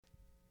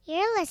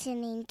You're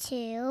listening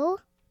to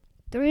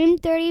 3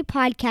 and 30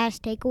 Podcast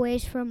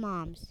Takeaways for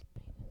Moms.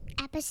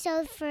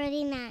 Episode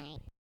 39.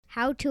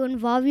 How to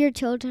involve your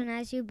children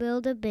as you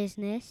build a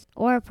business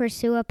or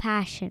pursue a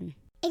passion.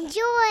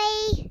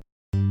 Enjoy!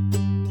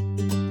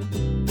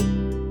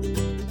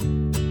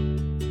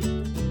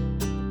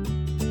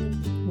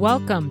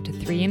 Welcome to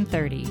 3 and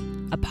 30,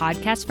 a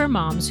podcast for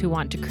moms who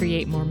want to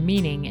create more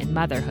meaning in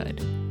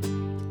motherhood.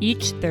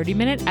 Each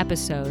 30-minute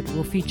episode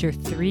will feature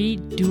 3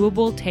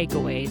 doable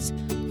takeaways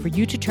for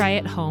you to try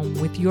at home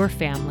with your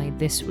family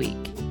this week.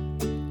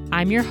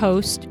 I'm your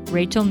host,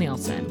 Rachel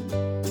Nielsen.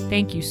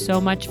 Thank you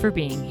so much for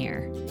being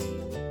here.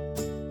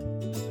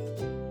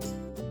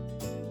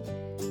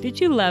 Did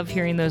you love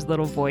hearing those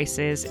little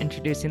voices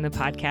introducing the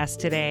podcast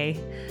today?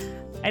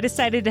 I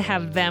decided to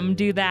have them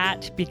do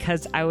that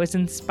because I was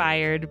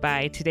inspired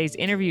by today's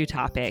interview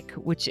topic,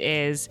 which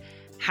is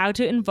how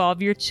to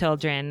involve your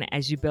children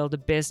as you build a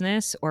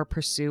business or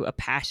pursue a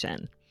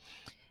passion.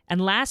 And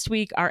last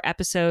week, our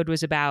episode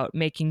was about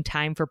making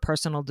time for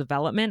personal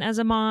development as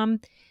a mom.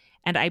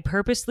 And I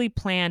purposely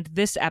planned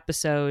this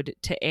episode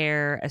to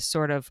air as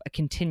sort of a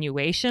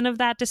continuation of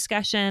that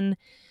discussion,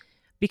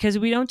 because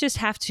we don't just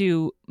have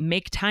to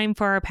make time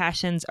for our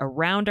passions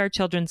around our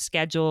children's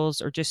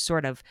schedules or just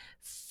sort of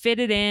fit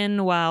it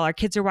in while our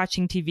kids are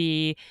watching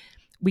TV.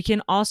 We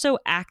can also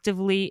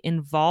actively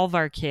involve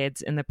our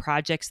kids in the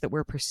projects that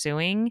we're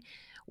pursuing,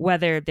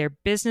 whether they're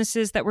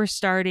businesses that we're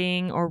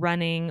starting or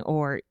running,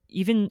 or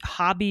even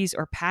hobbies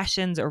or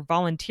passions or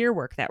volunteer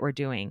work that we're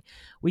doing.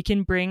 We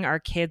can bring our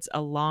kids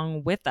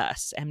along with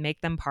us and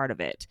make them part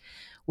of it,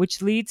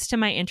 which leads to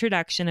my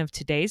introduction of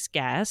today's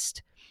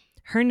guest.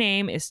 Her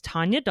name is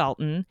Tonya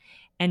Dalton,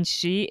 and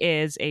she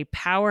is a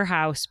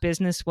powerhouse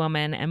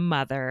businesswoman and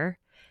mother.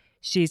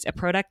 She's a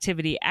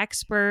productivity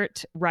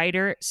expert,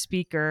 writer,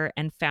 speaker,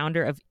 and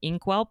founder of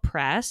inkWELL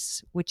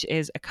Press, which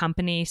is a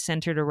company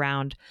centered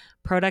around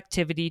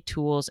productivity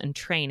tools and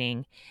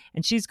training.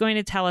 And she's going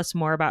to tell us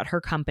more about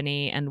her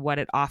company and what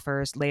it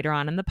offers later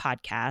on in the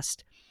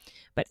podcast.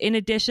 But in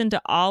addition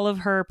to all of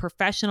her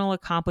professional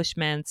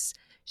accomplishments,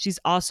 she's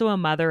also a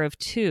mother of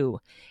 2.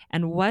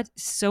 And what's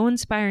so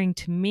inspiring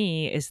to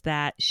me is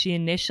that she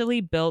initially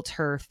built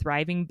her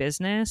thriving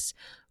business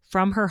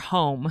from her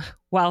home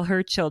while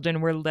her children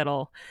were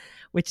little,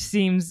 which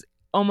seems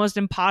almost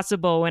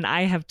impossible when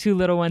I have 2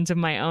 little ones of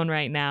my own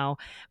right now.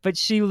 But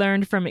she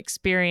learned from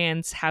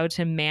experience how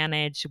to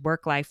manage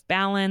work-life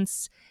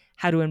balance,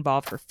 how to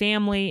involve her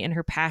family in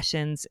her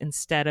passions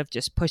instead of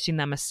just pushing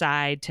them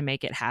aside to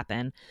make it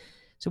happen.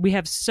 So we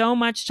have so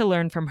much to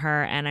learn from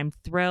her, and I'm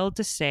thrilled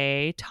to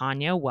say,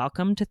 Tonya,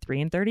 welcome to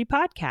 3 and 30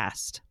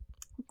 Podcast.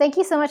 Thank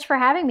you so much for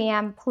having me.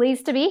 I'm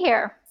pleased to be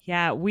here.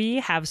 Yeah, we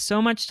have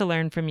so much to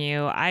learn from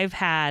you. I've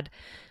had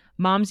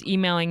moms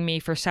emailing me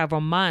for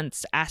several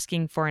months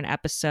asking for an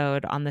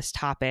episode on this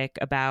topic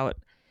about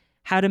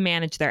how to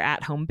manage their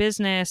at-home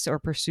business or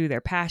pursue their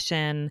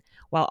passion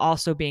while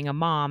also being a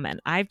mom. And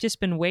I've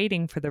just been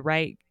waiting for the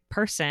right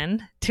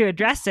person to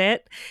address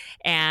it.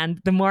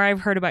 And the more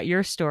I've heard about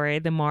your story,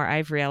 the more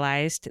I've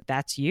realized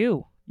that's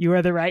you. You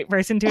are the right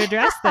person to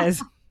address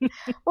this.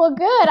 Well,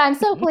 good. I'm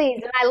so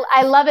pleased. And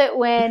I love it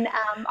when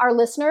our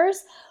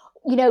listeners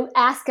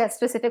ask us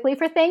specifically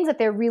for things that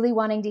they're really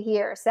wanting to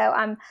hear. So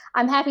I'm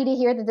happy to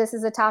hear that this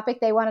is a topic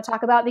they want to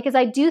talk about, because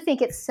I do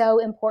think it's so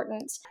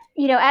important.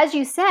 As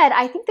you said,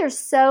 I think there's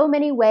so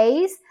many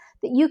ways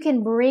that you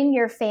can bring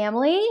your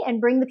family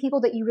and bring the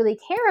people that you really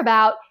care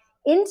about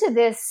into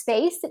this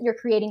space that you're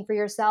creating for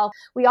yourself.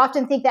 We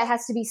often think that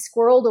has to be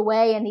squirreled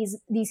away in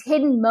these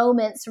hidden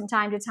moments from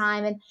time to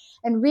time.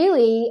 And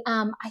really,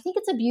 I think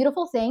it's a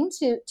beautiful thing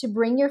to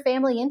bring your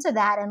family into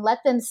that and let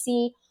them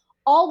see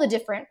all the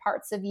different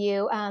parts of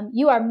you.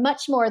 You are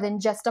much more than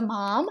just a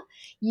mom.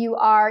 You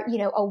are,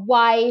 a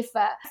wife,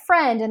 a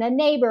friend, and a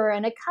neighbor,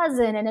 and a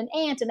cousin, and an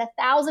aunt, and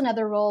 1,000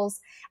 other roles.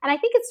 And I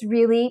think it's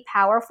really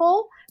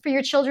powerful for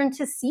your children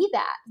to see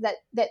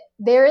that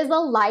there is a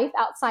life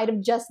outside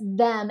of just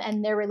them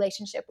and their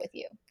relationship with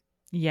you.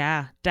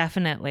 Yeah,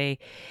 definitely.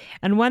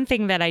 And one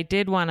thing that I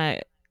did want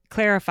to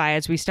clarify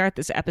as we start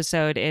this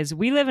episode is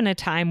we live in a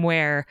time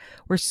where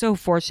we're so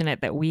fortunate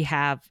that we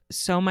have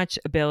so much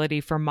ability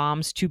for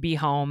moms to be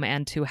home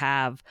and to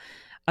have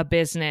a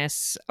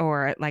business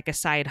or like a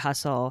side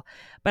hustle.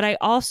 But I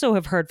also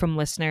have heard from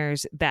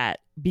listeners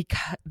that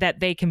that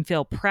they can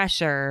feel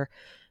pressure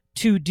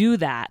to do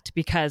that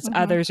because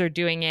others are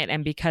doing it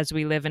and because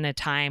we live in a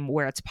time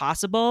where it's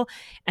possible.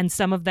 And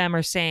some of them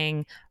are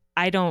saying,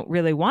 I don't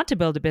really want to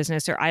build a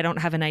business, or I don't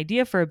have an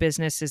idea for a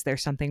business. Is there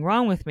something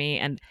wrong with me?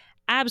 And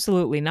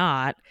absolutely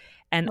not.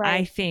 And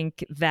right. I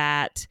think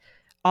that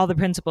all the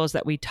principles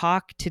that we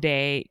talk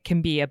today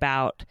can be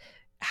about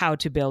how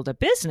to build a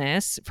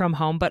business from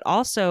home, but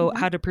also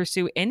how to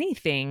pursue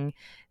anything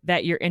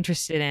that you're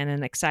interested in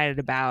and excited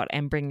about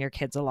and bring your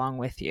kids along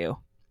with you.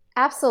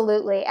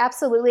 Absolutely.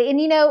 Absolutely. And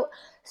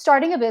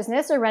starting a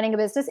business or running a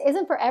business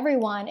isn't for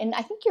everyone. And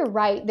I think you're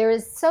right. There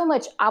is so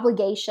much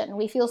obligation.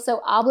 We feel so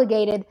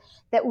obligated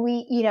that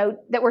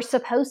that we're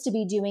supposed to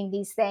be doing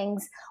these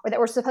things, or that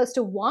we're supposed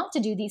to want to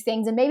do these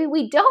things. And maybe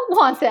we don't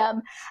want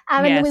them.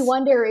 And then we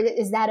wonder,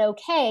 is that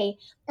okay?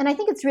 And I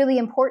think it's really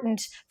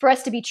important for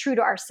us to be true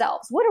to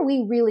ourselves. What are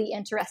we really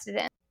interested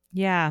in?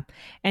 Yeah.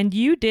 And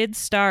you did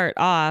start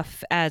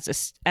off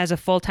as a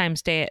full-time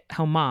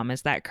stay-at-home mom.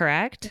 Is that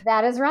correct?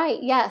 That is right.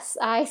 Yes.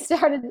 I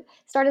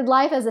started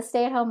life as a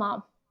stay-at-home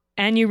mom.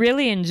 And you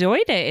really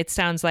enjoyed it. It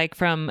sounds like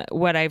from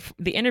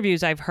the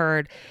interviews I've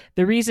heard,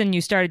 the reason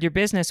you started your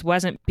business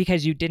wasn't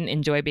because you didn't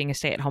enjoy being a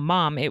stay-at-home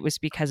mom. It was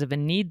because of a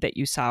need that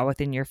you saw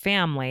within your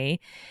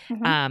family.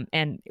 Mm-hmm.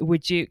 And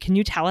can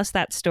you tell us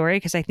that story?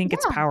 Because I think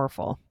it's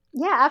powerful.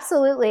 Yeah,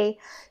 absolutely.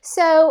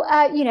 So,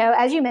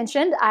 as you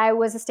mentioned, I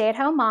was a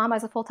stay-at-home mom. I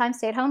was a full-time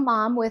stay-at-home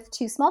mom with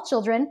 2 small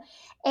children.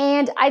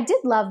 And I did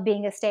love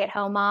being a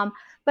stay-at-home mom,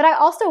 but I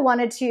also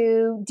wanted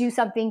to do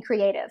something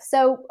creative.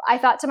 So I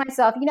thought to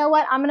myself, you know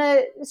what? I'm going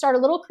to start a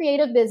little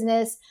creative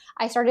business.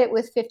 I started it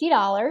with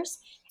 $50.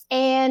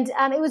 And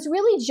it was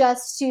really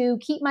just to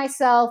keep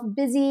myself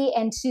busy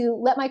and to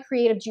let my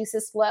creative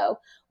juices flow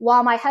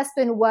while my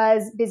husband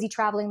was busy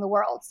traveling the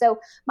world. So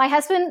my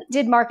husband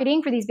did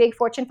marketing for these big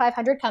Fortune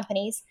 500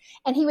 companies,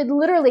 and he would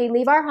literally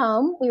leave our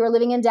home. We were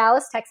living in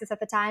Dallas, Texas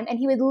at the time, and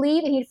he would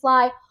leave and he'd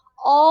fly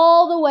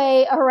all the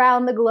way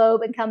around the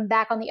globe and come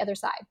back on the other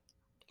side.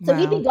 So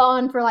he'd be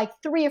gone for like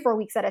 3 or 4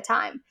 weeks at a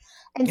time.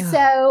 And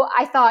so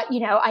I thought,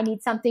 I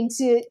need something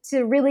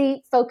to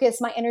really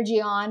focus my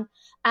energy on,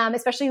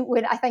 especially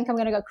when I think I'm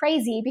going to go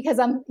crazy because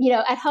I'm,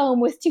 at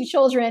home with 2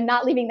 children,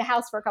 not leaving the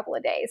house for a couple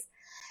of days.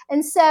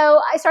 And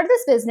so I started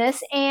this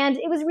business, and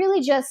it was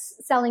really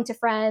just selling to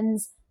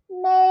friends,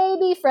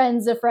 maybe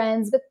friends of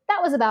friends, but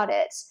that was about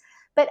it.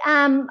 But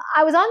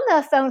I was on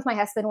the phone with my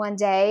husband one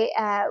day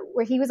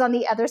where he was on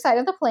the other side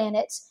of the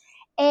planet.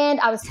 And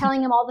I was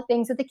telling him all the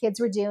things that the kids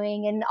were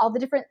doing and all the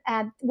different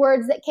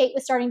words that Kate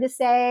was starting to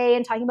say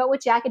and talking about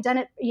what Jack had done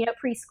at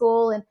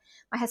preschool. And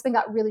my husband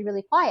got really,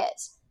 really quiet.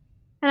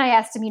 And I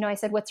asked him, I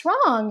said, "What's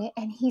wrong?"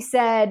 And he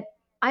said,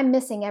 "I'm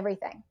missing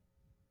everything."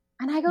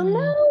 And I go,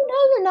 No,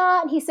 you're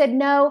not. And he said,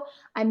 "No,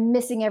 I'm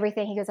missing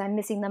everything." He goes, "I'm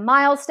missing the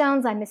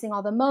milestones. I'm missing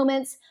all the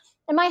moments."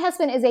 And my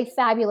husband is a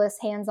fabulous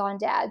hands-on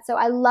dad. So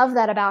I love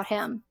that about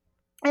him.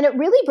 And it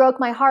really broke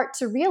my heart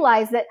to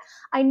realize that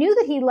I knew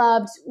that he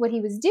loved what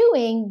he was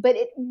doing, but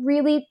it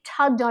really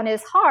tugged on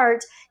his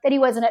heart that he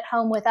wasn't at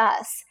home with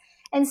us.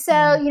 And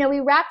so, we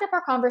wrapped up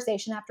our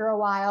conversation after a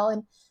while,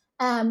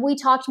 and we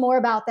talked more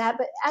about that.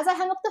 But as I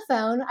hung up the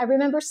phone, I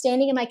remember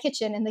standing in my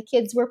kitchen and the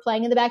kids were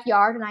playing in the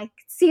backyard, and I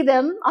could see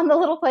them on the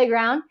little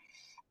playground.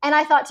 And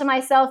I thought to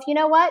myself, you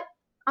know what?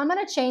 I'm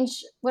going to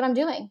change what I'm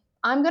doing.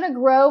 I'm going to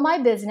grow my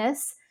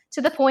business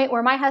to the point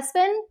where my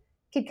husband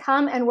could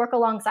come and work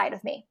alongside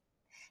of me.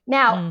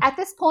 Now, at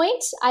this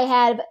point, I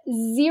have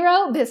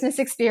 0 business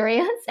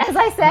experience. As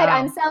I said,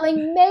 I'm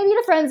selling maybe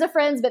to friends of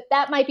friends, but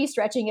that might be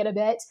stretching it a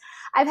bit.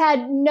 I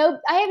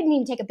haven't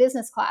even taken a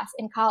business class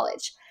in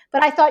college,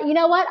 but I thought, you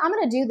know what, I'm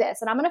going to do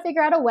this, and I'm going to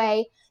figure out a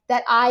way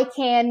that I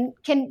can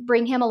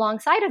bring him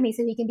alongside of me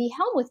so he can be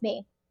home with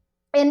me.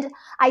 And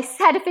I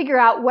had to figure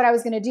out what I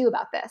was going to do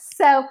about this.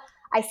 So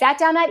I sat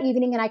down that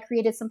evening and I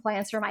created some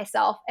plans for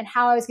myself and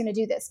how I was going to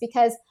do this,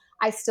 because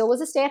I still was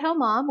a stay-at-home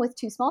mom with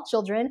 2 small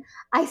children.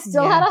 I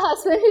still had a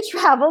husband who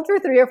traveled for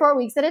 3 or 4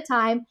 weeks at a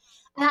time.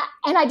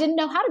 And I didn't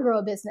know how to grow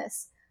a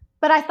business.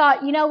 But I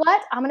thought, you know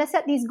what? I'm going to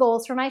set these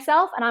goals for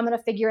myself and I'm going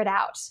to figure it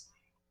out.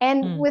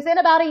 And within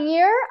about a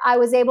year, I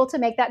was able to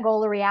make that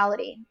goal a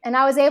reality. And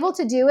I was able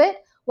to do it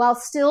while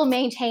still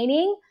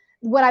maintaining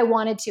what I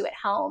wanted to at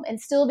home and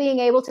still being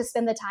able to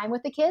spend the time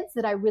with the kids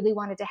that I really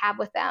wanted to have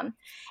with them.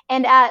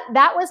 And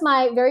that was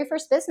my very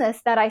first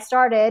business that I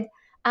started.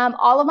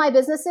 All of my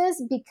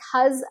businesses,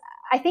 because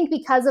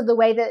of the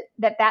way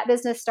that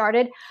business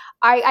started,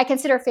 I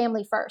consider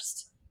family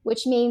first,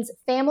 which means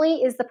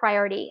family is the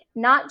priority,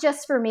 not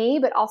just for me,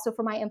 but also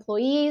for my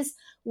employees,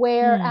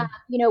 where,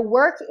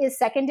 work is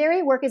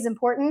secondary, work is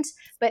important,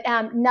 but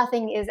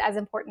nothing is as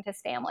important as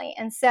family.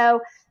 And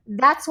so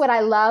that's what I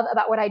love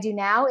about what I do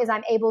now is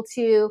I'm able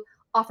to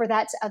offer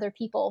that to other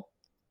people,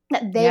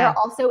 that they are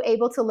also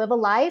able to live a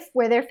life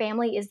where their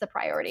family is the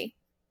priority.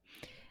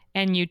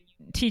 And you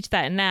teach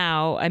that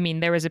now. I mean,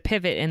 there was a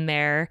pivot in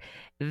there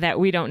that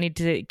we don't need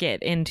to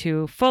get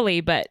into fully,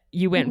 but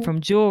you went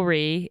from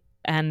jewelry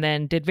and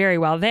then did very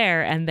well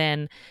there and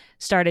then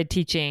started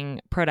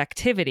teaching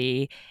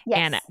productivity.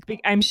 Yes. And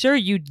I'm sure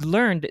you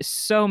learned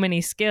so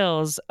many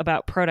skills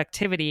about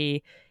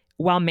productivity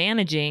while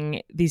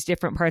managing these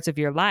different parts of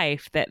your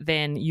life that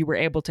then you were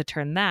able to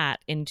turn that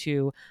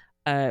into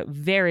a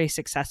very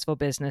successful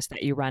business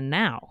that you run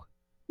now.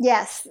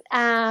 Yes,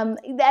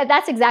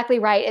 that's exactly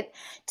right.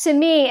 To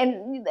me,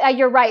 and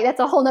you're right,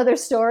 that's a whole nother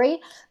story.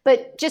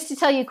 But just to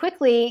tell you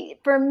quickly,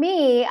 for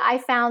me, I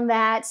found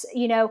that,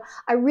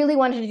 I really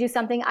wanted to do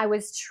something I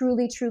was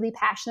truly, truly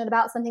passionate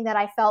about, something that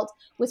I felt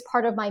was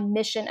part of my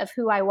mission of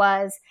who I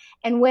was.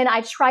 And when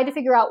I tried to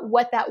figure out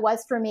what that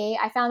was for me,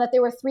 I found that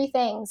there were 3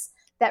 things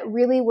that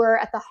really were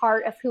at the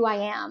heart of who I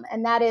am.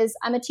 And that is,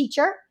 I'm a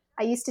teacher.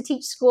 I used to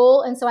teach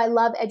school, and so I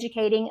love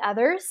educating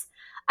others.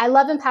 I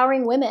love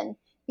empowering women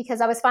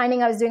because I was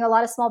finding I was doing a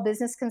lot of small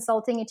business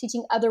consulting and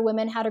teaching other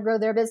women how to grow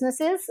their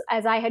businesses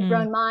as I had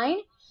grown mine.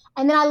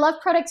 And then I love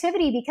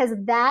productivity because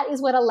that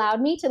is what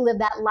allowed me to live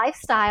that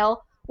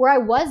lifestyle where I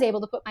was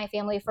able to put my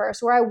family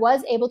first, where I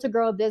was able to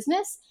grow a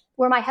business,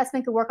 where my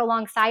husband could work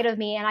alongside of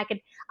me and I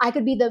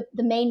could be the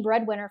main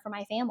breadwinner for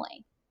my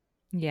family.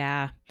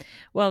 Yeah.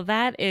 Well,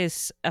 that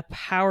is a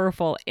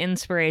powerful,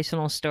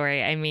 inspirational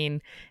story. I mean,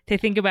 to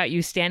think about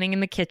you standing in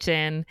the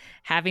kitchen,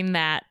 having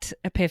that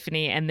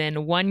epiphany, and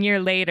then 1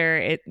 year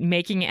later,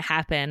 making it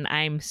happen.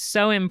 I'm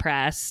so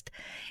impressed.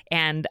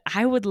 And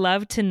I would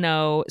love to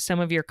know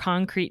some of your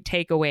concrete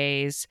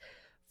takeaways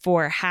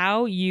for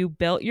how you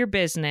built your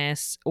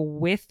business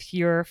with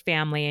your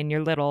family and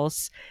your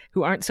littles,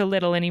 who aren't so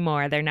little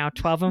anymore. They're now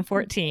 12 and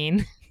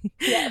 14.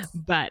 Yes.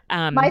 But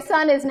my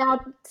son is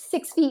now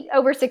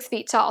over 6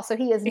 feet tall, so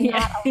he is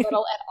not a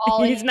little at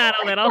all. He's not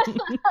a little.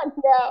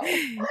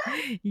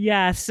 No.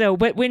 Yeah. So,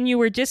 but when you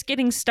were just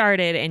getting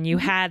started and you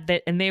had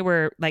that, and they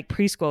were like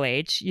preschool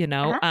age,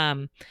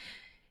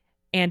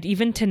 and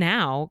even to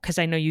now, because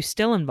I know you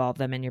still involve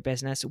them in your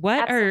business.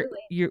 What's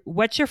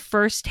your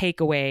first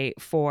takeaway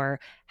for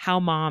how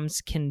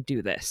moms can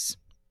do this?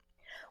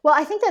 Well,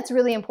 I think that's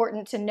really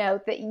important to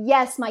note that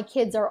yes, my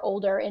kids are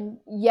older and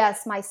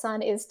yes, my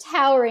son is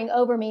towering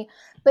over me.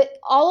 But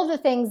all of the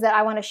things that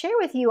I want to share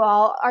with you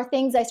all are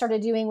things I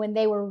started doing when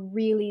they were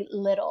really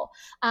little.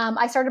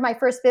 I started my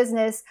first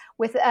business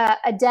with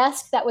a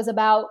desk that was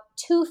about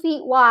 2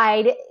 feet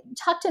wide,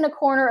 tucked in a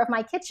corner of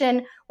my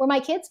kitchen where my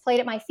kids played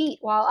at my feet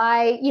while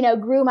I,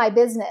 grew my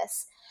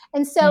business.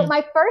 And so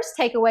my first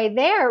takeaway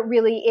there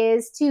really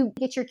is to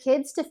get your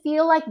kids to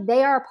feel like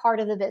they are a part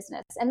of the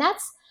business. And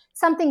that's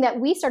something that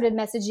we started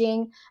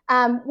messaging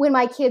when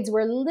my kids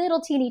were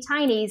little teeny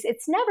tinies.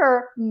 It's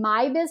never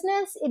my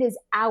business. It is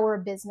our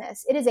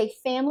business. It is a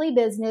family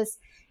business.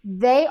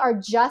 They are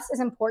just as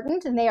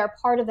important and they are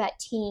part of that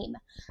team.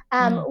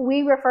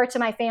 We refer to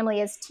my family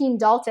as Team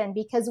Dalton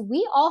because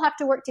we all have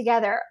to work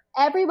together.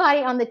 Everybody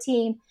on the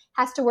team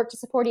has to work to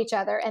support each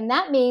other. And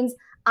that means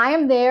I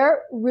am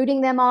there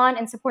rooting them on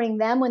and supporting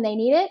them when they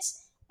need it.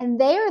 And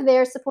they are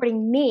there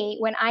supporting me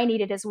when I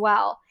need it as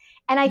well.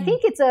 And I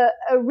think it's a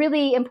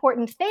really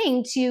important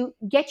thing to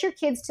get your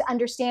kids to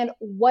understand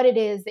what it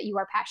is that you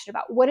are passionate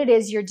about, what it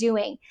is you're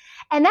doing.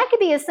 And that could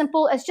be as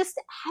simple as just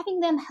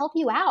having them help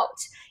you out.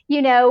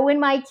 When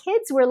my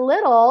kids were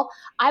little,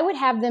 I would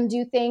have them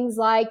do things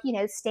like,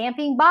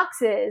 stamping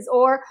boxes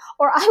or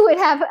I would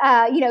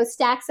have,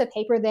 stacks of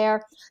paper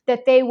there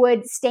that they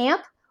would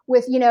stamp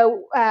with,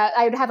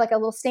 I would have like a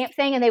little stamp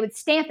thing and they would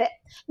stamp it.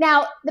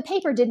 Now, the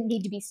paper didn't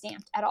need to be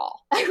stamped at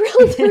all. It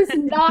really was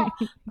not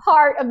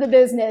part of the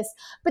business,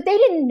 but they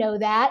didn't know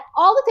that.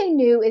 All that they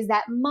knew is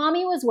that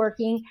mommy was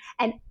working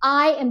and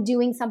I am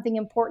doing something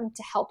important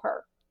to help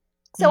her.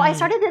 So I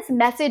started this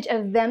message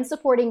of them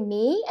supporting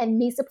me and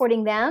me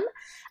supporting them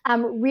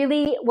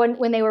really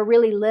when they were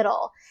really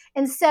little.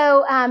 And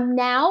so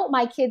now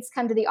my kids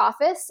come to the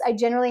office. I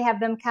generally have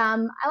them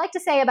come, I like to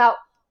say about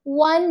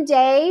one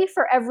day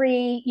for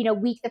every,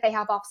 week that they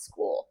have off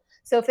school.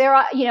 So if they're,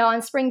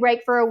 on spring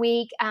break for a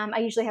week, I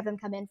usually have them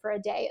come in for a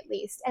day at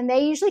least. And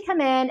they usually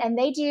come in and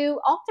they do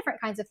all different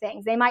kinds of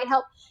things. They might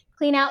help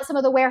clean out some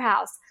of the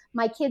warehouse.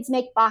 My kids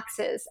make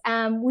boxes.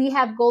 We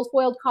have gold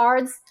foiled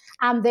cards.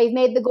 They've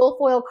made the gold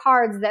foil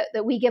cards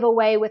that we give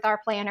away with our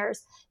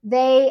planners.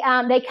 They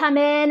come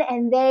in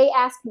and they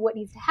ask what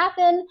needs to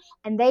happen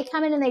and they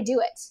come in and they do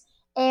it.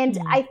 And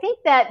I think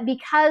that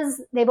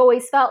because they've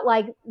always felt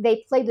like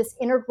they played this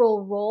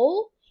integral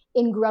role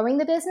in growing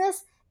the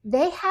business,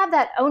 they have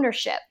that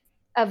ownership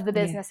of the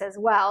business as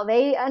well.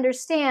 They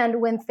understand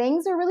when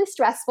things are really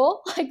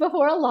stressful, like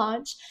before a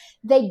launch,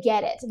 they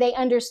get it. They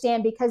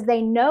understand because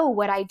they know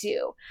what I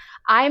do.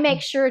 I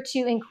make sure to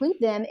include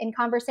them in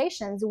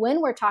conversations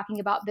when we're talking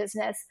about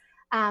business.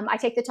 I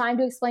take the time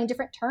to explain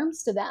different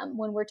terms to them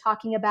when we're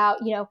talking about,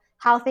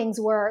 how things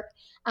work.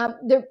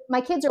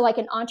 My kids are like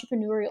an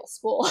entrepreneurial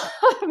school,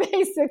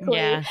 basically,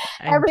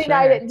 every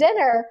night at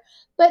dinner.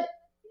 But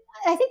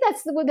I think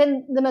that's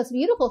been the most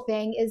beautiful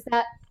thing is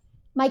that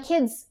my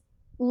kids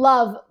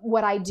love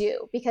what I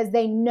do because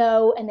they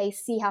know and they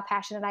see how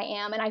passionate I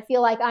am. And I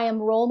feel like I am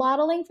role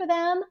modeling for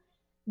them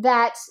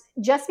that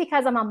just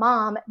because I'm a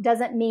mom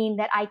doesn't mean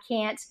that I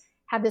can't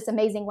have this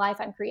amazing life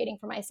I'm creating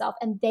for myself.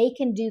 And they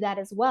can do that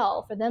as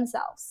well for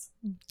themselves.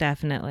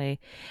 Definitely.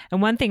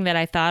 And one thing that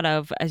I thought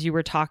of as you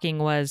were talking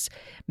was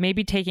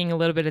maybe taking a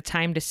little bit of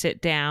time to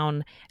sit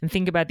down and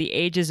think about the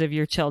ages of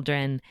your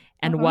children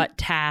and what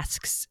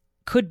tasks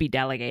could be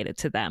delegated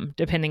to them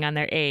depending on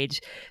their age.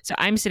 So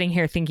I'm sitting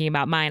here thinking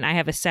about mine. I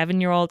have a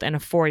 7-year-old and a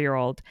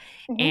 4-year-old.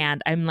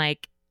 And I'm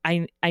like,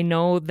 I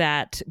know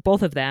that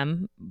both of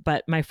them,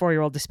 but my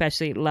 4-year-old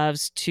especially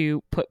loves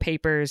to put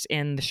papers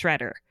in the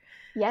shredder.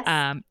 Yes.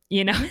 And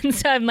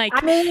so I'm like,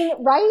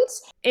 right?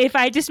 If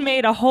I just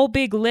made a whole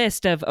big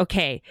list of,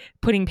 okay,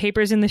 putting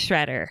papers in the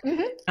shredder,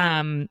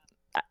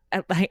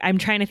 I'm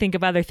trying to think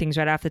of other things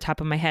right off the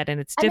top of my head, and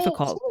it's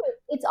difficult.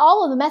 It's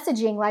all of the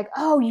messaging like,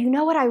 oh, you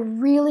know what I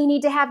really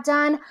need to have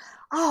done?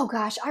 Oh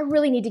gosh, I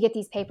really need to get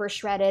these papers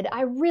shredded.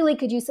 I really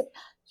could use some.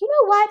 You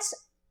know what?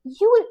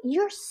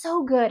 You're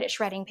so good at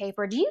shredding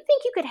paper. Do you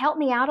think you could help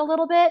me out a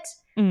little bit?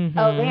 Mm-hmm.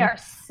 Oh, they are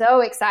so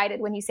excited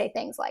when you say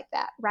things like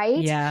that,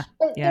 right? Yeah.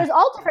 But there's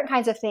all different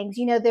kinds of things.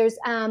 There's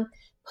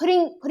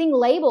putting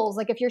labels,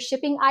 like if you're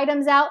shipping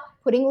items out,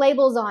 putting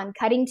labels on,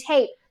 cutting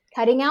tape,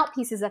 cutting out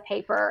pieces of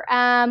paper.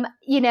 Like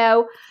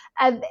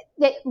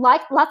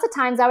lots of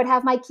times I would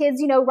have my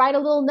kids, write a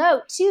little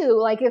note too.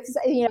 Like if,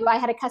 I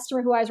had a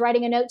customer who I was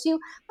writing a note to,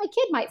 my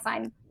kid might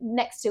sign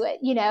next to it,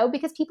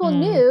 because people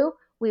knew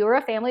we were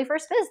a family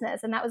first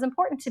business and that was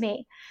important to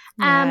me.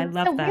 Yeah, I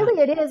love that. Really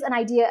it is an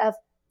idea of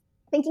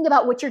thinking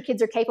about what your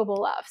kids are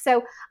capable of.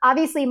 So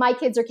obviously my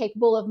kids are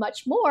capable of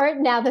much more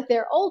now that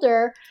they're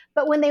older,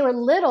 but when they were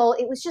little,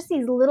 it was just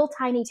these little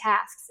tiny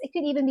tasks. It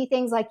could even be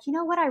things like, you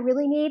know what I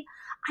really need?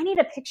 I need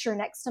a picture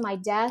next to my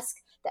desk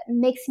that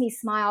makes me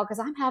smile because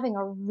I'm having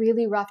a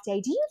really rough day.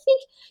 Do you think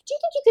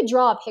you could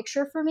draw a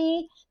picture for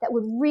me that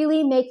would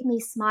really make me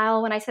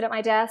smile when I sit at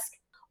my desk?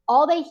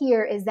 All they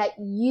hear is that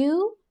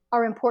you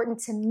are important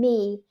to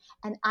me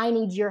and I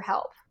need your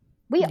help.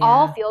 We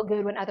all feel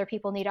good when other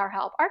people need our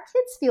help. Our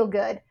kids feel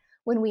good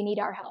when we need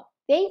our help.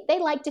 They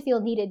like to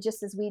feel needed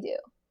just as we do.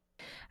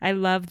 I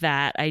love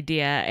that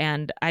idea.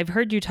 And I've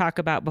heard you talk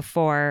about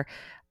before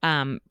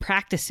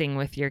practicing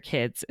with your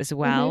kids as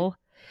well.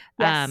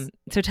 Yes.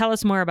 So tell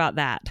us more about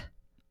that.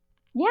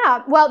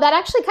 Yeah, well, that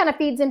actually kind of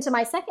feeds into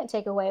my second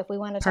takeaway if we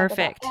want to talk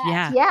about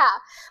that. Yeah.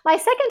 My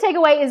second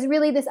takeaway is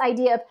really this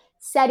idea of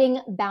setting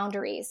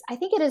boundaries. I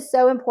think it is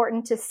so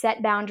important to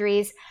set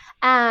boundaries.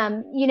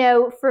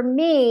 For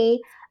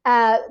me,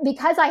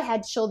 because I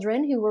had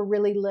children who were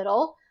really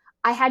little,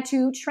 I had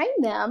to train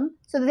them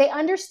so that they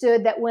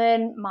understood that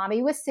when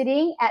mommy was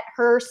sitting at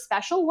her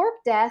special work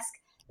desk,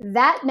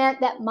 that meant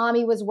that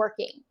mommy was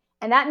working.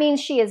 And that means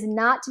she is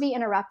not to be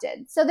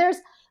interrupted. So there's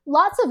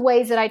lots of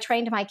ways that I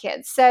trained my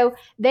kids. So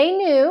they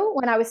knew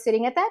when I was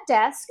sitting at that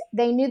desk,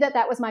 they knew that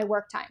that was my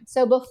work time.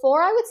 So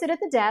before I would sit at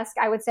the desk,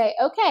 I would say,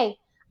 okay,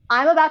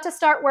 I'm about to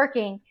start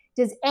working.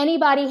 Does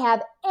anybody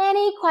have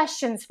any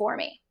questions for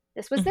me?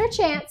 This was their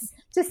chance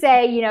to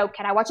say,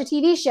 can I watch a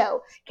TV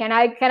show? Can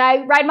I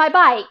ride my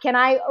bike?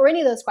 Or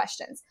any of those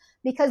questions?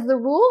 Because the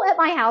rule at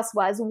my house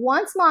was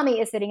once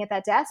mommy is sitting at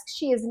that desk,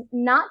 she is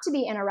not to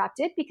be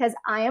interrupted because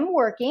I am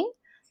working.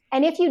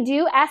 And if you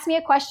do ask me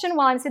a question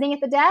while I'm sitting at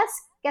the desk,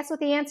 guess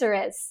what the answer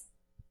is?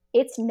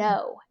 It's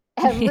no,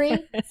 every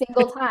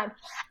single time.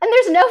 And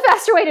there's no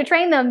faster way to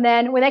train them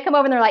than when they come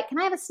over and they're like, can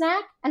I have a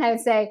snack? And I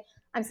would say,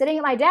 I'm sitting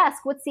at my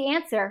desk. What's the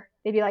answer?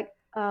 They'd be like,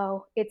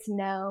 oh, it's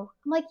no.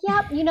 I'm like,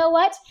 yep, you know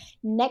what?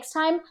 Next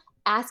time,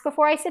 ask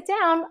before I sit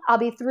down. I'll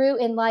be through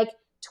in like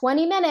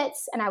 20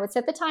 minutes. And I would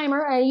set the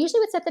timer. I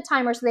usually would set the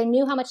timer so they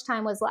knew how much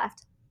time was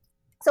left.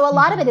 So a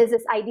lot of it is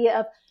this idea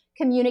of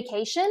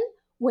communication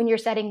when you're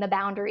setting the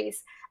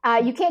boundaries.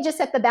 You can't just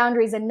set the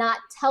boundaries and not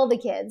tell the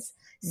kids.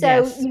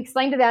 So you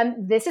explain to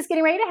them, this is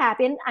getting ready to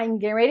happen. I'm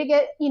getting ready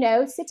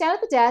to sit down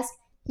at the desk.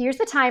 Here's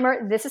the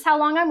timer. This is how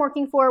long I'm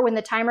working for. When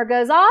the timer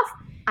goes off,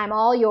 I'm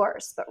all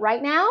yours. But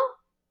right now,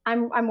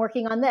 I'm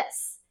working on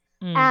this.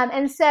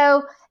 And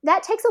so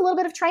that takes a little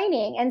bit of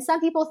training. And some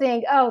people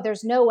think, oh,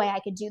 there's no way I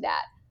could do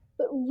that.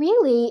 But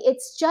really,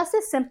 it's just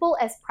as simple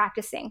as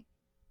practicing.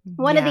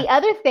 One of the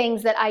other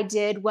things that I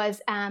did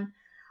was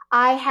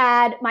I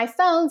had my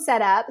phone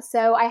set up,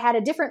 so I had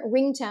a different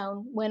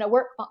ringtone when a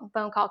work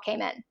phone call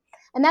came in.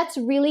 And that's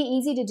really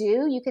easy to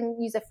do. You can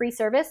use a free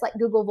service like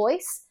Google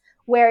Voice,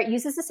 where it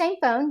uses the same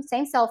phone,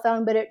 same cell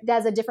phone, but it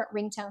does a different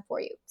ringtone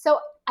for you. So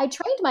I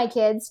trained my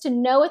kids to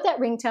know what that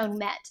ringtone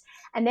meant.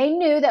 And they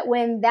knew that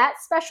when that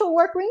special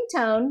work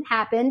ringtone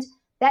happened,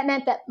 that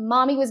meant that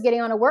mommy was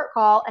getting on a work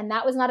call and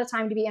that was not a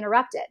time to be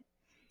interrupted.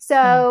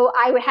 So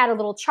I had a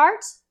little chart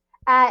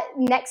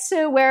next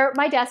to where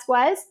my desk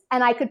was,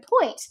 and I could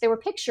point. There were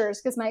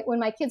pictures because when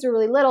my kids were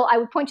really little, I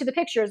would point to the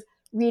pictures,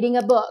 reading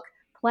a book,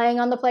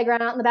 playing on the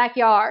playground out in the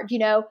backyard,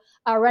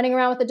 running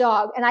around with the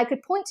dog. And I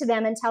could point to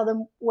them and tell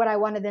them what I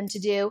wanted them to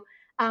do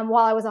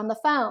while I was on the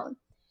phone.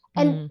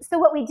 And so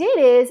what we did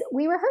is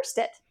we rehearsed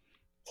it.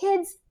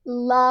 Kids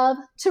love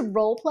to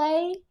role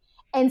play.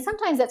 And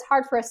sometimes that's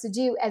hard for us to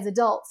do as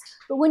adults.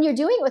 But when you're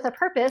doing it with a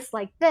purpose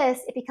like this,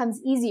 it becomes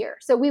easier.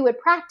 So we would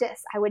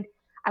practice. I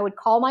would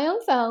call my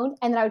own phone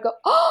and then I would go,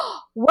 oh,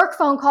 work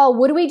phone call.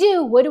 What do we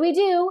do? What do we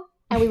do?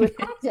 And we would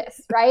practice,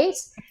 right?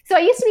 So I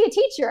used to be a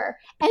teacher.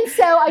 And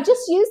so I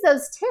just used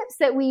those tips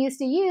that we used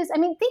to use. I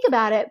mean, think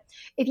about it.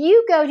 If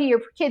you go to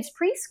your kids'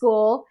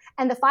 preschool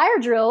and the fire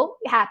drill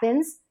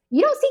happens,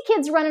 you don't see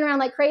kids running around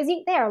like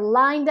crazy. They are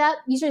lined up.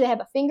 Usually they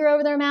have a finger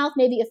over their mouth,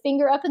 maybe a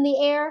finger up in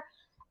the air.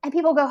 And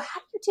people go, how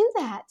do you do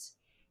that?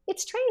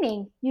 It's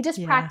training. You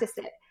just practice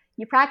it.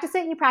 You practice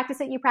it, you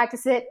practice it, you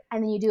practice it,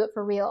 and then you do it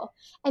for real.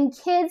 And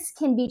kids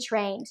can be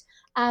trained.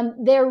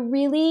 They're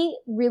really,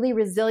 really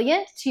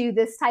resilient to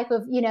this type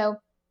of,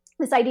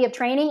 this idea of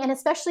training. And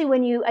especially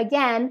when you,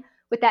 again,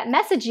 with that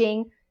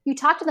messaging, you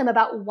talk to them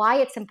about why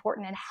it's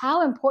important and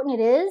how important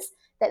it is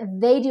that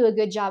they do a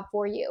good job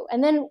for you.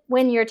 And then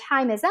when your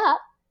time is up,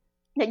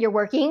 that you're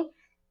working,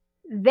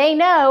 they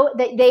know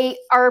that they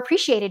are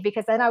appreciated,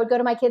 because then I would go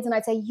to my kids and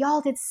I'd say,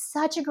 y'all did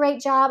such a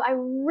great job. I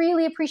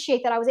really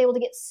appreciate that I was able to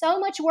get so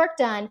much work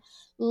done.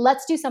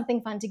 Let's do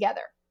something fun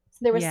together. So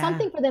there was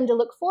something for them to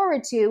look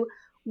forward to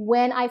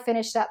when I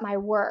finished up my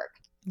work.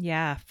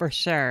 Yeah, for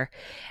sure.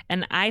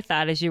 And I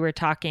thought, as you were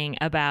talking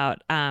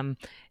about,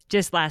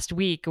 just last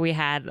week, we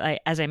had,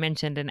 as I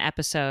mentioned, an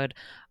episode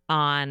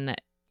on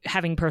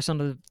having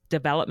personal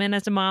development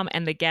as a mom,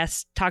 and the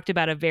guest talked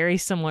about a very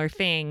similar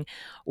thing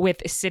with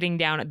sitting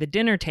down at the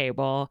dinner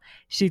table.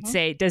 She'd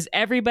say, does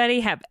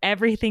everybody have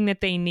everything that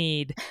they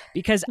need?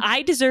 Because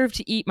I deserve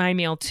to eat my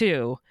meal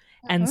too.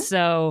 And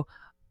so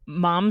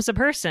mom's a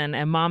person,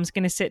 and mom's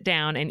going to sit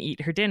down and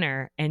eat her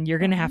dinner, and you're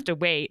going to have to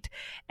wait.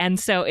 And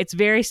so it's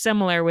very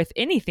similar with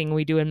anything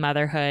we do in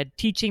motherhood,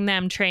 teaching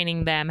them,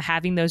 training them,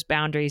 having those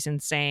boundaries,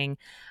 and saying,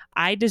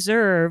 I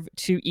deserve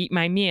to eat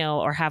my meal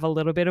or have a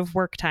little bit of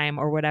work time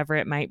or whatever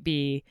it might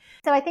be.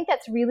 So I think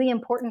that's really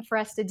important for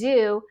us to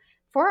do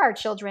for our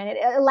children. It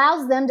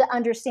allows them to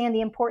understand the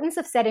importance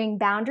of setting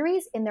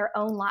boundaries in their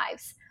own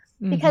lives.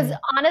 Because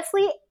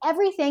honestly,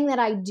 everything that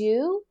I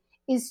do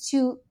is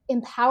to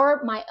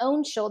empower my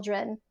own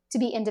children to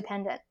be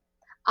independent.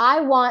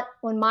 I want,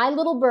 when my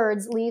little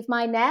birds leave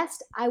my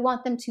nest, I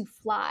want them to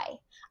fly.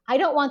 I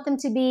don't want them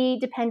to be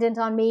dependent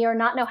on me or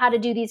not know how to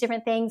do these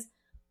different things.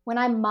 When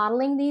I'm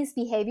modeling these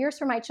behaviors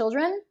for my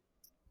children,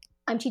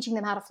 I'm teaching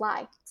them how to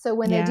fly. So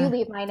when they do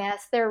leave my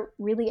nest, they're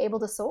really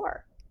able to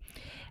soar.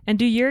 And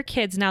do your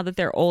kids, now that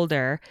they're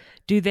older,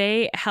 do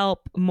they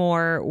help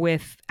more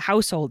with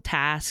household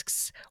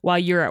tasks while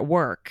you're at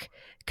work?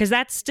 Because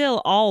that's still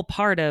all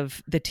part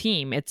of the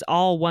team. It's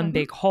all one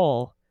big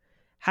whole.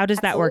 How does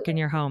that work in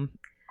your home?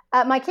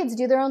 My kids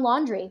do their own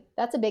laundry.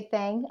 That's a big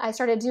thing. I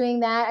started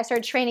doing that. I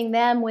started training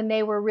them when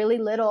they were really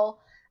little.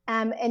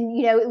 And,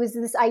 it was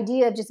this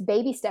idea of just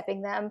baby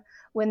stepping them.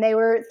 When they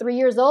were 3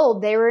 years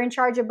old, they were in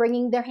charge of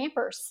bringing their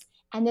hampers.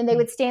 And then they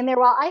would stand there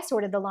while I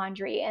sorted the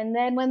laundry. And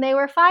then when they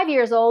were 5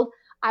 years old,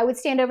 I would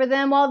stand over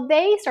them while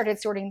they started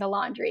sorting the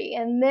laundry.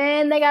 And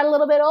then they got a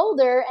little bit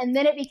older, and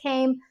then it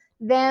became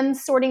them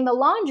sorting the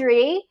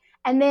laundry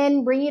and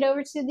then bringing it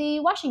over to the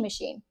washing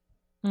machine.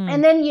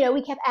 And then,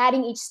 we kept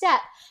adding each step.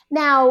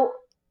 Now,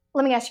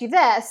 let me ask you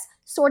this.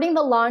 Sorting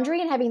the laundry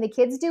and having the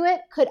kids do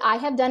it, could I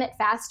have done it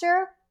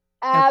faster?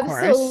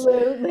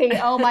 Absolutely.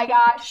 Oh my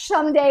gosh.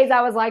 Some days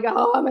I was like,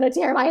 oh, I'm going to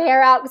tear my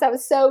hair out because I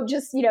was so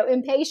just,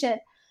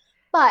 impatient.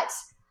 But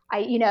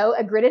I,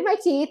 gritted my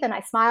teeth and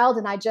I smiled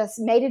and I just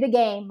made it a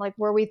game, like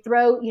where we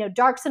throw,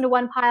 darks into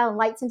one pile and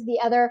lights into the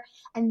other.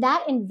 And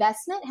that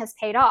investment has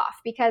paid off,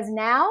 because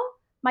now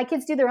my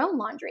kids do their own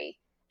laundry.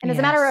 And as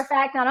a matter of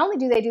fact, not only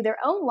do they do their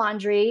own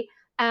laundry,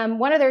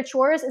 one of their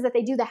chores is that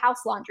they do the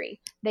house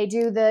laundry. They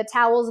do the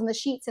towels and the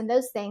sheets and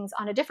those things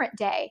on a different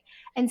day.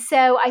 And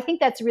so I think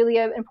that's really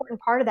an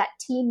important part of that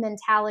team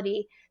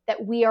mentality,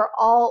 that we are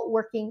all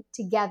working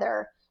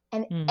together.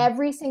 And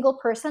every single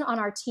person on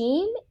our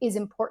team is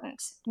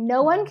important.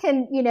 No one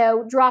can,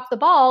 drop the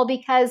ball,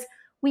 because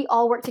we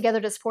all work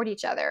together to support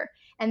each other.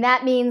 And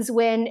that means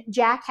when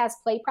Jack has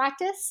play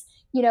practice,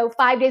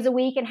 5 days a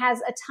week and has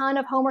a ton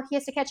of homework he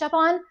has to catch up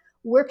on,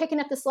 we're picking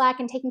up the slack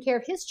and taking care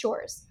of his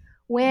chores.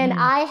 When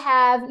I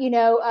have,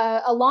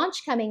 a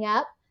launch coming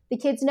up, the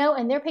kids know,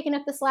 and they're picking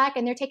up the slack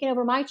and they're taking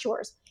over my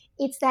chores.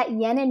 It's that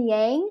yin and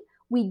yang.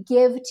 We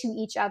give to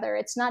each other.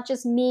 It's not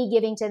just me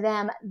giving to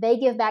them. They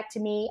give back to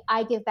me.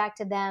 I give back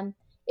to them.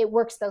 It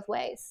works both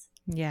ways.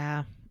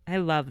 Yeah, I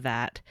love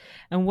that.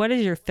 And what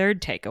is your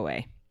third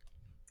takeaway?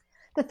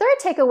 The third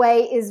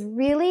takeaway is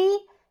really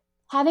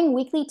having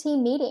weekly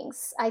team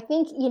meetings. I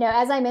think,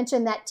 as I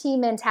mentioned, that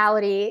team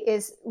mentality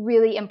is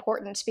really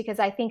important, because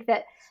I think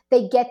that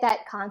they get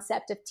that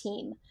concept of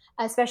team,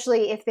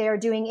 especially if they're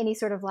doing any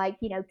sort of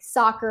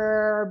soccer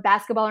or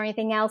basketball or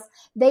anything else.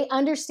 They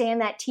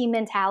understand that team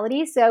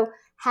mentality. So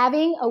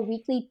having a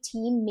weekly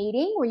team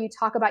meeting where you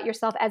talk about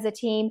yourself as a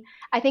team,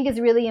 I think is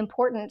really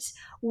important.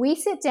 We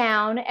sit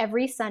down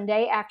every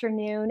Sunday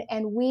afternoon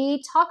and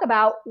we talk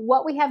about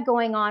what we have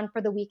going on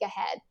for the week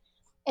ahead.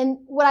 And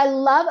what I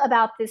love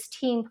about this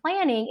team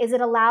planning is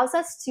it allows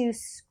us to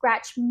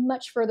scratch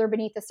much further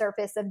beneath the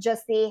surface of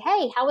just the,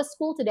 hey, how was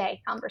school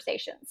today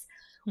conversations.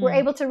 We're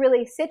able to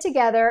really sit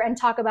together and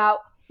talk about,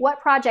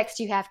 what projects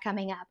do you have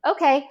coming up?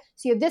 Okay,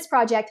 so you have this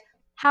project.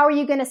 How are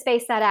you going to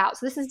space that out?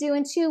 So this is due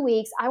in 2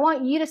 weeks. I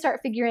want you to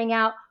start figuring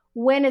out,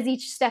 when is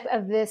each step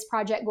of this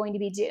project going to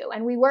be due?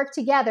 And we work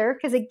together,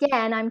 because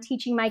again, I'm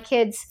teaching my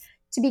kids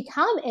to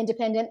become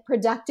independent,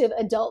 productive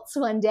adults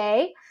one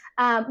day.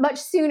 Much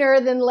sooner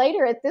than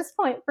later at this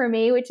point for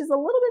me, which is a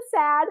little bit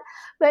sad.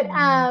 But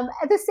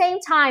at the same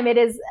time, it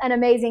is an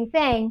amazing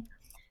thing.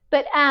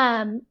 But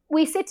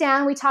we sit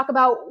down, we talk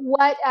about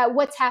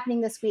what's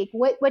happening this week.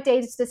 What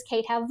days does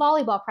Kate have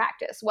volleyball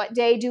practice? What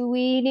day do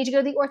we need to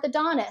go to the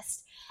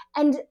orthodontist?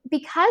 And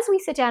because we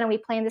sit down and we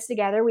plan this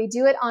together, we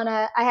do it on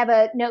I have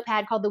a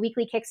notepad called the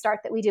Weekly Kickstart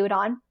that we do it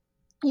on.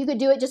 You could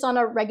do it just on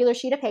a regular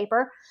sheet of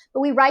paper,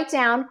 but we write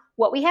down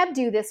what we have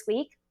due this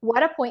week,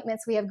 what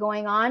appointments we have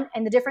going on,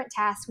 and the different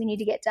tasks we need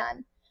to get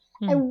done.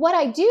 And what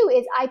I do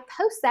is I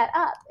post that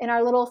up in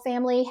our little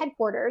family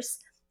headquarters.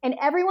 And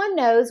everyone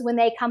knows when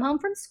they come home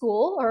from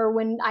school or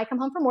when I come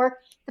home from work,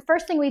 the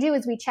first thing we do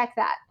is we check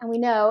that. And we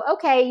know,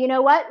 okay, you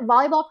know what?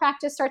 Volleyball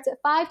practice starts at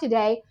 5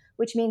 today,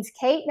 which means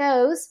Kate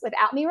knows,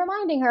 without me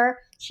reminding her,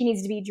 she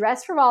needs to be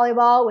dressed for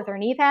volleyball with her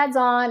knee pads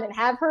on and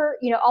have her,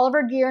 all of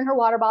her gear and her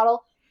water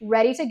bottle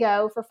ready to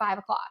go for 5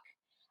 o'clock.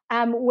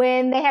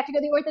 When they have to go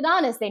to the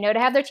orthodontist, they know to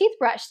have their teeth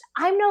brushed.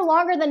 I'm no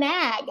longer the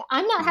nag.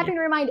 I'm not having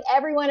to remind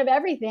everyone of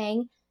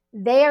everything.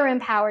 They are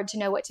empowered to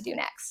know what to do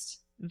next.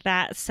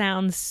 That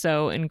sounds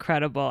so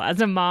incredible.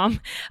 As a mom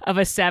of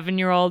a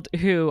 7-year-old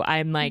who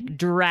I'm like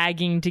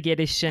dragging to get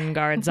his shin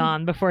guards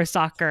on before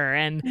soccer.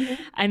 And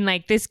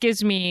like, this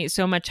gives me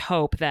so much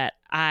hope that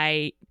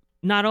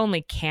not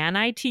only can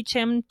I teach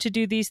him to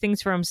do these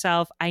things for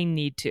himself, I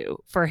need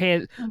to for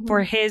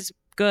his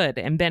good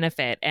and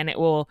benefit. And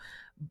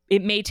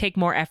it may take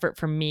more effort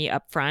from me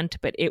up front,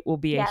 but it will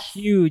be a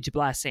huge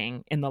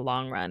blessing in the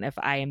long run if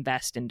I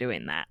invest in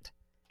doing that.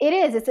 It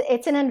is.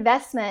 It's an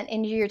investment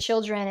into your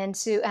children and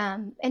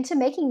into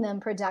making them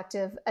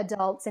productive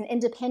adults and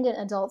independent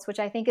adults, which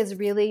I think is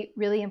really,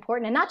 really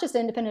important. And not just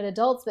independent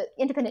adults, but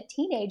independent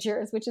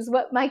teenagers, which is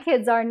what my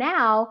kids are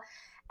now.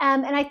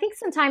 And I think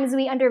sometimes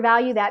we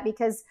undervalue that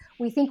because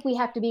we think we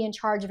have to be in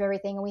charge of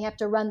everything and we have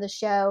to run the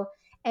show.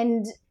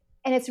 And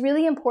it's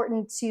really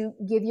important to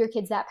give your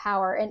kids that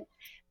power. And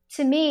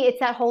to me, it's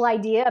that whole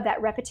idea of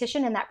that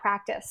repetition and that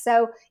practice.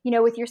 So,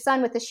 with your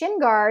son with the shin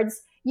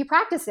guards, you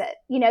practice it.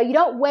 You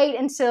don't wait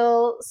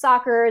until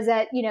soccer is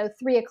at,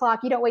 3 o'clock.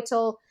 You don't wait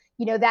till,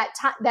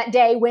 that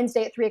day,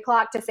 Wednesday at 3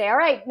 o'clock to say, all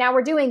right, now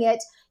we're doing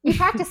it. You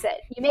practice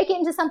it. You make it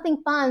into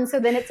something fun. So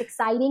then it's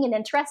exciting and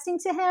interesting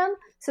to him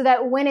so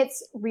that when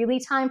it's really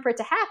time for it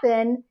to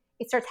happen,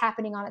 it starts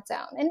happening on its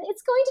own. And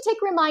it's going to take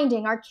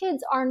reminding. Our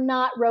kids are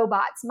not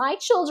robots. My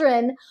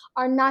children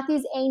are not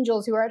these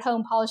angels who are at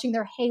home polishing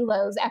their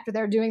halos after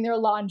they're doing their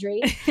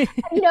laundry.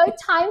 At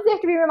times they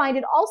have to be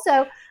reminded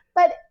also,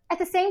 but at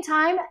the same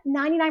time,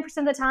 99%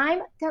 of the time,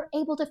 they're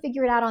able to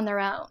figure it out on their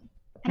own.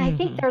 And I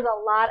think there's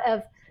a lot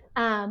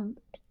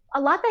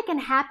that can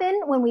happen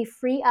when we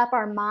free up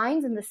our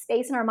minds and the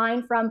space in our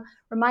mind from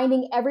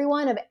reminding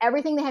everyone of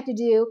everything they have to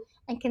do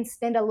and can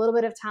spend a little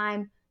bit of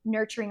time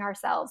nurturing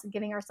ourselves and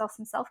giving ourselves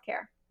some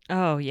self-care.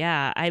 Oh,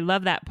 yeah. I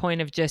love that point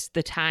of just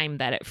the time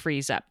that it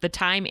frees up, the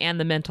time and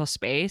the mental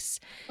space.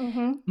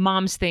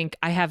 Moms think,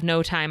 I have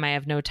no time.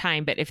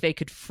 But if they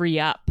could free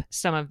up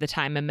some of the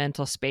time and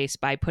mental space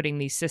by putting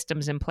these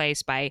systems in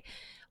place, by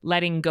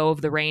letting go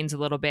of the reins a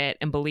little bit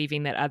and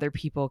believing that other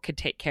people could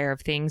take care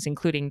of things,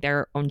 including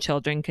their own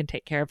children can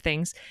take care of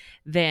things,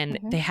 then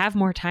they have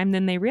more time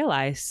than they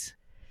realize.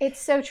 It's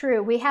so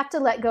true. We have to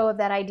let go of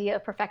that idea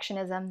of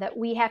perfectionism, that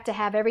we have to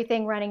have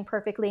everything running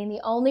perfectly. And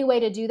the only way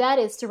to do that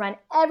is to run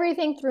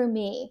everything through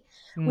me.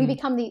 We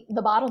become the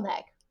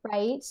bottleneck,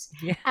 right?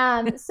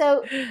 Yeah.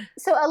 So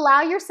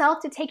allow yourself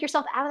to take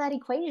yourself out of that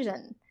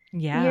equation.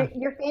 Yeah.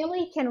 Your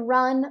family can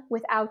run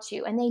without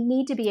you, and they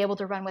need to be able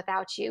to run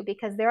without you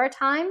because there are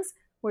times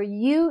where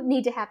you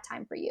need to have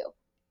time for you.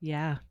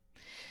 Yeah.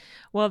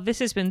 Well, this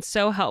has been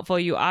so helpful.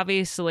 You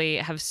obviously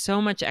have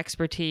so much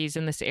expertise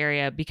in this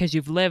area because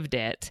you've lived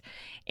it.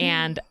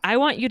 And I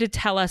want you to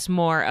tell us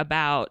more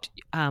about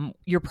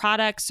your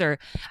products, or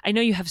I know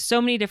you have so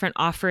many different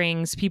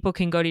offerings. People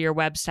can go to your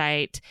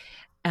website.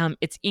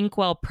 It's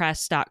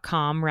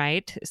inkwellpress.com,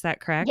 right? Is that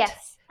correct?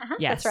 Yes.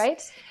 Yes. That's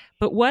right.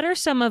 But what are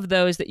some of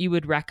those that you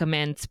would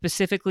recommend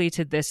specifically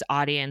to this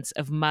audience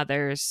of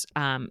mothers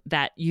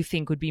that you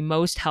think would be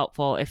most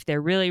helpful if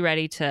they're really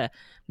ready to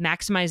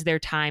maximize their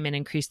time and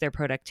increase their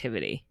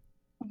productivity?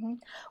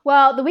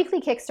 Well, the weekly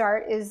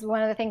kickstart is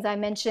one of the things I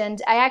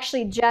mentioned. I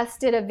actually just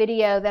did a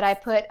video that I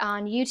put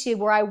on YouTube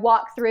where I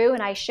walk through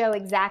and I show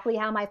exactly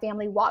how my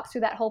family walks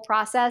through that whole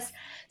process.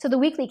 So the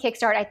weekly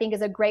kickstart, I think,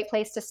 is a great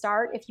place to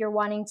start if you're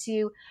wanting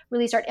to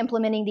really start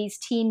implementing these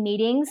team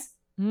meetings.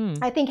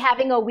 I think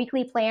having a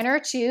weekly planner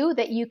too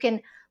that you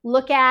can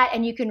look at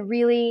and you can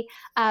really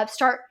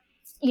start,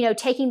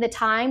 taking the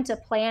time to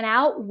plan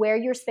out where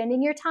you're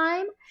spending your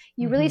time.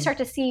 You really start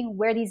to see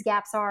where these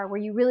gaps are, where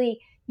you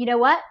really, you know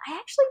what, I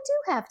actually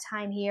do have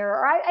time here,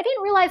 or I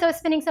didn't realize I was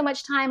spending so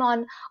much time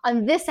on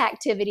this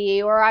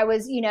activity, or I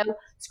was,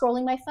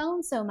 scrolling my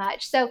phone so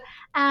much. So,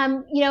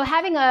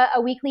 having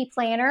a weekly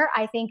planner,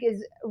 I think,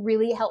 is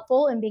really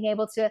helpful in being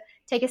able to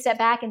take a step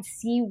back and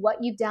see what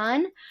you've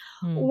done.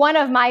 One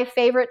of my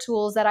favorite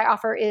tools that I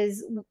offer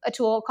is a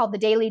tool called the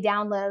Daily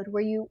Download,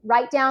 where you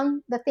write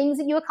down the things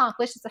that you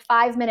accomplished. It's a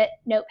 5-minute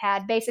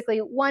notepad, basically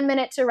 1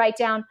 minute to write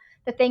down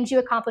the things you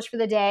accomplished for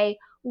the day,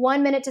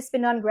 1 minute to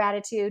spend on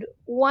gratitude,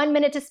 1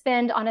 minute to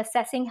spend on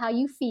assessing how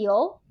you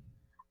feel,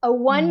 a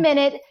 1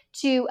 minute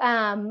to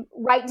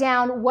write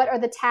down what are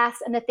the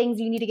tasks and the things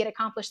you need to get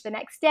accomplished the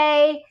next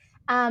day,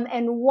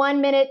 and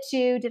 1 minute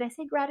to, did I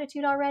say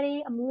gratitude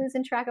already? I'm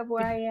losing track of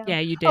where I am. Yeah,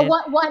 you did.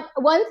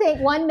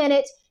 1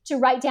 minute to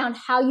write down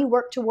how you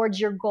work towards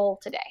your goal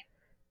today.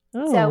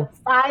 So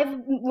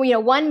Oh,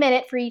 1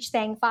 minute for each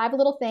thing, 5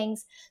 little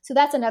things. So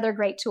that's another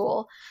great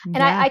tool. And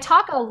yeah. I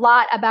talk a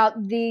lot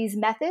about these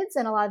methods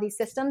and a lot of these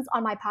systems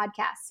on my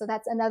podcast. So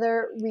that's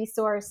another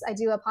resource. I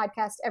do a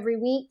podcast every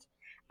week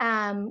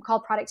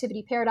called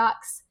Productivity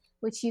Paradox,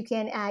 which you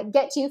can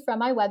get to from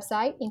my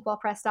website,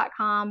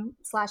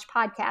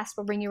 inkwellpress.com/podcast.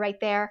 Will bring you right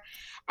there.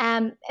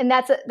 And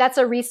that's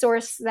a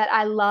resource that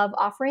I love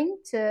offering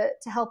to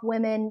help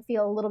women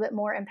feel a little bit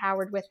more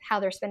empowered with how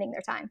they're spending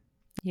their time.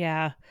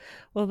 Yeah.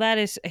 Well, that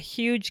is a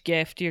huge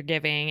gift you're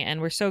giving. And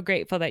we're so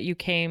grateful that you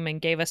came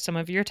and gave us some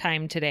of your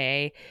time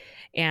today.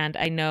 And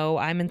I know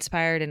I'm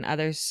inspired and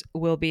others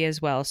will be as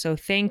well. So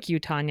thank you,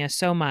 Tonya,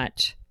 so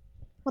much.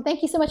 Well,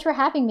 thank you so much for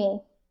having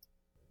me.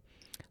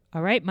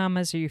 All right,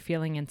 mamas, are you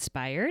feeling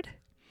inspired?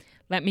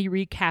 Let me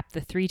recap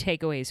the 3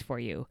 takeaways for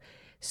you.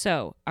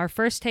 So, our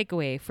first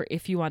takeaway for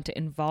if you want to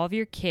involve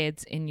your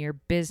kids in your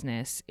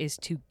business is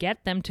to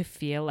get them to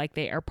feel like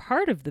they are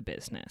part of the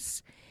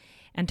business.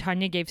 And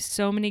Tonya gave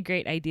so many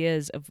great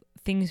ideas of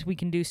things we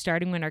can do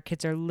starting when our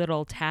kids are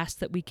little, tasks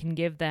that we can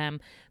give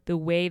them, the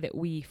way that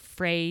we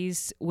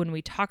phrase when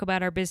we talk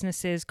about our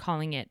businesses,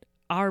 calling it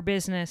our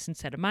business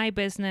instead of my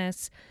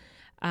business,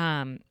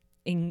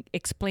 in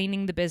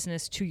explaining the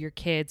business to your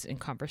kids in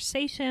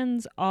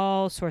conversations,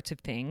 all sorts of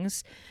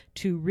things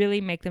to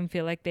really make them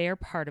feel like they are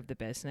part of the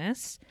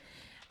business.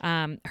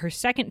 Her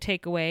second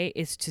takeaway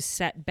is to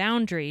set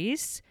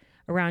boundaries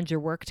around your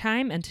work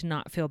time and to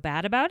not feel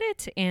bad about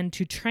it and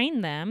to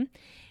train them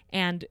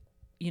and,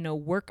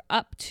 work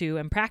up to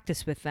and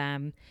practice with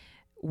them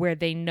where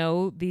they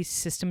know these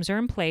systems are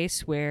in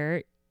place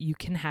where you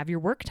can have your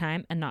work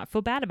time and not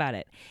feel bad about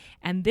it.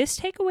 And this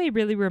takeaway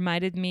really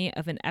reminded me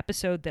of an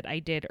episode that I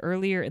did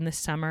earlier in the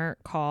summer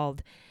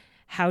called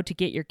How to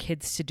Get Your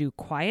Kids to Do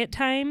Quiet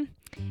Time.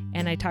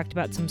 And I talked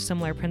about some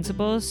similar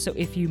principles. So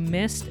if you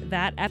missed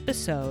that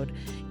episode,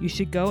 you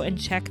should go and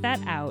check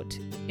that out.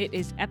 It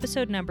is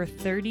episode number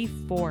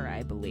 34,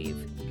 I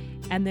believe.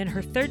 And then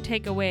her third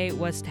takeaway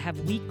was to have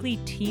weekly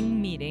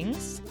team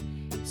meetings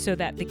so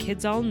that the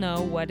kids all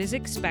know what is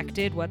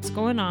expected, what's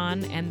going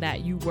on, and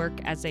that you work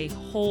as a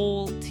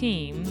whole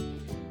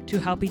team to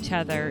help each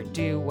other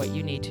do what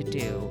you need to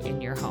do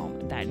in your home.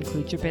 That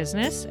includes your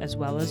business as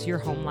well as your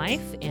home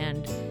life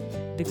and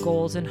the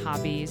goals and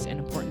hobbies and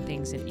important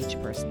things in each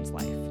person's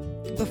life.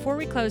 Before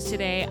we close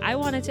today, I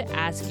wanted to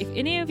ask if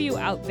any of you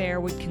out there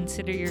would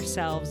consider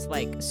yourselves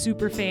like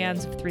super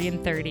fans of 3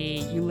 in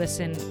 30, you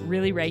listen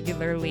really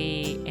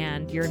regularly,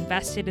 and you're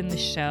invested in the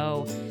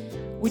show.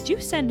 Would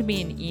you send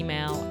me an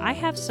email? I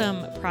have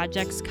some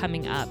projects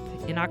coming up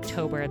in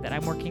October that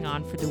I'm working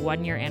on for the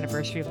 1-year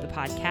anniversary of the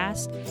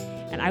podcast.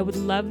 And I would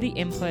love the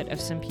input of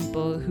some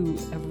people who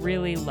have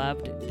really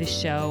loved the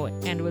show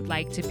and would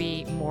like to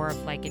be more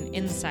of like an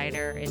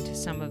insider into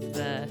some of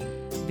the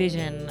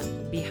vision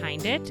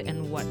behind it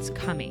and what's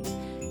coming.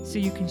 So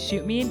you can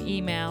shoot me an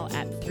email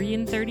at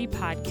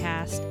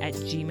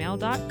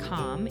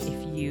 3in30podcast@gmail.com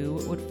if you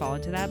would fall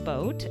into that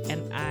boat,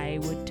 and I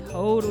would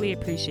totally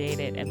appreciate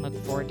it and look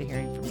forward to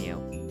hearing from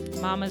you.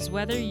 Mamas,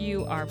 whether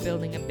you are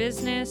building a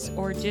business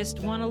or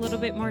just want a little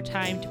bit more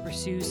time to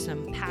pursue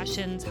some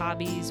passions,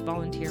 hobbies,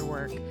 volunteer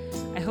work,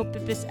 I hope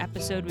that this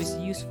episode was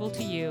useful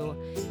to you,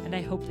 and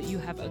I hope that you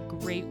have a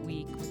great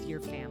week with your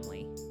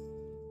family.